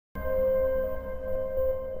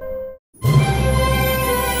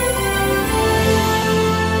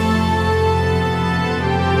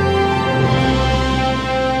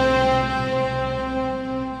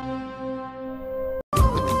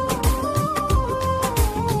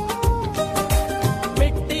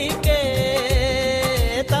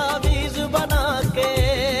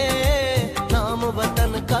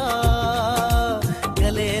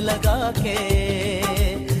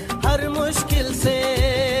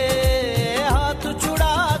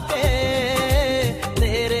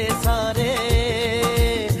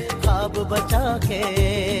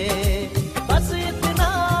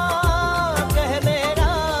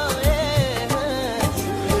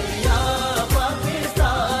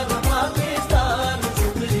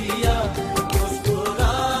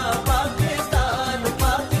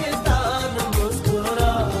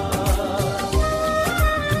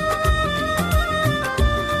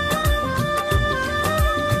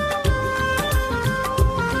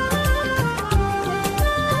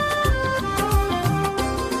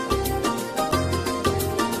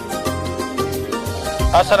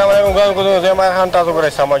السلام علیکم ګران کو زه ما خان تاسو ګورئ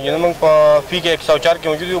سماج نن موږ په فی کې 104 کې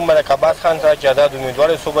موجود یو ملک عباس خان صاحب چې آزاد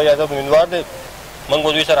امیدوار صوبه آزاد امیدوار دی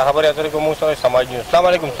موږ دوی سره خبرې اترې کوو موږ سره سماج نیوز السلام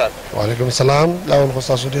علیکم سر وعلیکم السلام لاول خو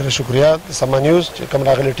تاسو ډیره شکریا سماج نیوز چې کوم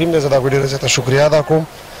راغلی ټیم دی زه دا ډیره زیاته شکریا ادا کوم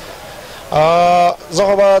زه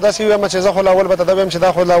خو به داسې وایم چې زه خو لاول به ته دا وایم چې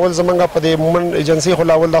دا خو لاول زمونږ په دې مومن ایجنسي خو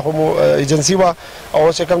لاول دا خو ایجنسي وه او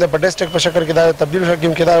اوس چې کوم دی په ډسټرکټ په شکل کې دا تبدیل شو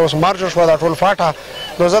کې دا اوس مارچ شوه دا ټول فاټه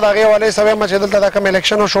نو زه د هغې حوالې سره وایم چې دلته دا کوم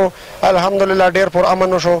الیکشن وشو الحمدلله ډېر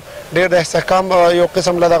پرامن وشو ډېر د استحکام یو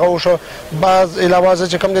قسم له دغه وشو بعض علاوه زه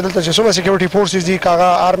چې کوم دی دلته چې څومره سیکیورټي فورسز دي که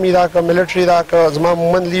هغه آرمي ده که ملیټري ده که زما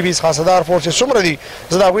مومن لیویز خاصدار فورسز څومره دي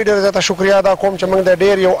زه د هغوی ډېره زیاته شکریا ادا کوم چې موږ د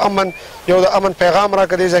ډېر یو د امن پیغام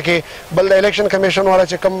راکړه دې ځای کې بل د الیکشن کمیشن والا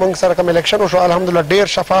چې کوم موږ سره کوم الیکشن وشو الحمدلله ډېر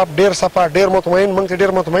شفاف ډېر صفا ډېر مطمئن موږ ته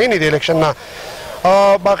ډېر مطمئن دي الیکشن نه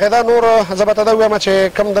باقاعده نور زه به ته دا ووایم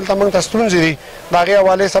چې کوم دلته موږ ته ستونزې دي د هغې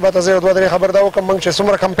حوالې سره به ته زه یو دوه درې خبر دا وکړم موږ چې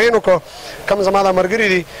څومره کمپین وکړو کوم زما دا ملګري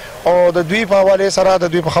دي او د دوی په حوالې سره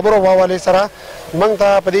د دوی په خبرو په حوالې سره موږ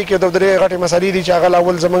ته په دې کې دوه درې غټې مسلې دي چې هغه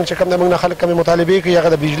لاول زموږ چې کوم دی موږ نه خلک کومې مطالبې کوي هغه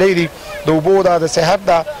د بجلۍ دي د اوبو ده د صحت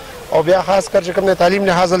ده او بیا خاص کر چې کوم د تعلیم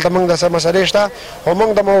لحاظ دلته موږ داسې مسلې شته او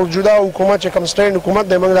موږ د موجوده حکومت چې کوم سټینډ حکومت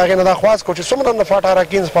دی موږ د هغې نه دا خواست کوو چې څومره د فاټ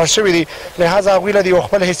اراکینز پاس شوي دي لحاظه هغوی له یو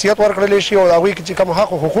خپل حیثیت ورکړلی شي او د هغوی چې کوم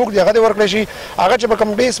حق او حقوق دي هغه دې ورکړلی شي هغه چې په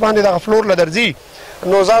کوم بیس باندې دغه فلور له درځي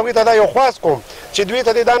نو زه هغوی ته دا یو خواست کوم چې دوی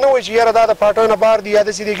ته دې دا نه وایي چې یاره دا د پاټیو نه بار دي یا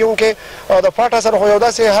داسې دي کیونکې د فاټا سره خو یو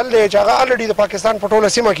داسې حل دی چې هغه الرډي د پاکستان په ټوله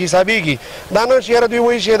سیمه کې حسابېږي دا نه چې یاره دوی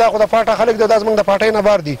وایي چې دا خو د فاټا خلک دی دا زموږ د پاټۍ نه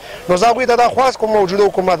بار دي نو زه هغوی ته دا خواست کوم موجوده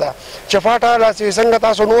حکومت ده چې فاټا څنګه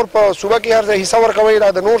تاسو نور په صوبه کې هر ځای حصه ورکوئ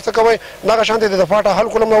دا د نور څه کوئ دغه شانتې د فاټا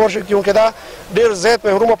خلکو نه هم ورشي کیونکې دا ډېر زیات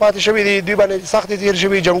محرومه پاتې شوي دي دوی باندې سختې تېر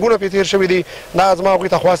شوي جنګونه پرې تېر شوي دي دا زما هغوی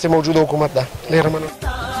ته خواست موجوده حکومت ده ډېره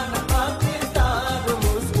مننه